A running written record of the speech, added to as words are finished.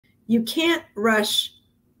you can't rush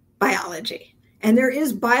biology. And there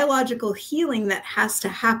is biological healing that has to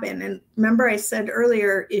happen. And remember I said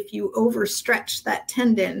earlier, if you overstretch that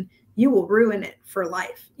tendon, you will ruin it for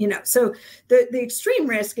life. So the extreme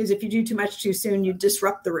risk is if you do too much too soon, you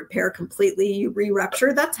disrupt the repair completely, you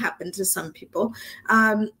re-rupture. That's happened to some people.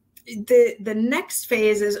 The next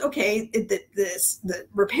phase is, okay, the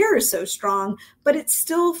repair is so strong, but it's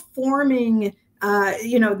still forming,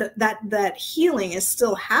 that healing is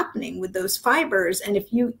still happening with those fibers. And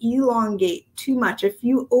if you elongate too much, if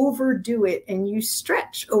you overdo it and you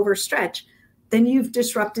overstretch, then you've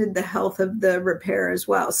disrupted the health of the repair as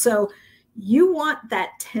well. So you want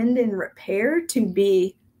that tendon repair to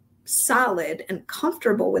be solid and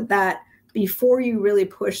comfortable with that before you really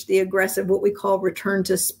push the aggressive, what we call return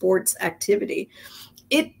to sports activity.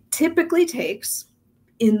 It typically takes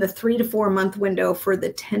in the 3 to 4 month window for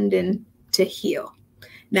the tendon to heal.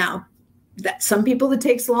 Now, that some people it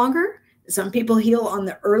takes longer. Some people heal on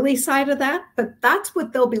the early side of that, but that's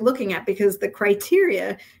what they'll be looking at, because the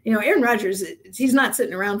criteria, Aaron Rodgers, he's not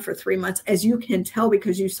sitting around for 3 months, as you can tell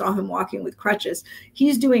because you saw him walking with crutches.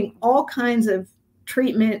 He's doing all kinds of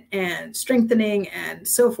treatment and strengthening and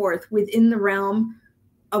so forth within the realm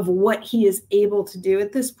of what he is able to do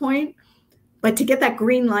at this point. But to get that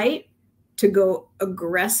green light to go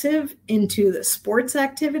aggressive into the sports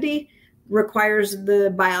activity requires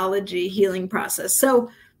the biology healing process. So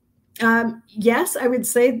yes, I would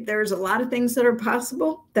say there's a lot of things that are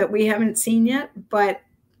possible that we haven't seen yet, but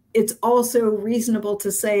it's also reasonable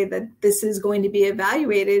to say that this is going to be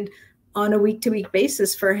evaluated on a week-to-week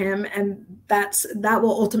basis for him, and that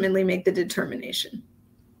will ultimately make the determination.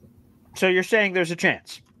 So you're saying there's a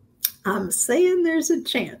chance? I'm saying there's a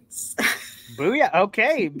chance. Booyah.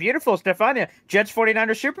 Okay, beautiful, Stephania. Jets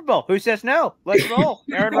 49ers Super Bowl. Who says no? Let's roll.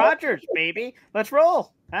 Aaron Rodgers, baby. Let's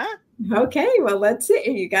roll. Huh? Okay, well, let's see.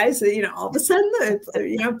 You guys, all of a sudden,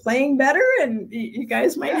 playing better, and you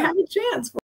guys might have a chance.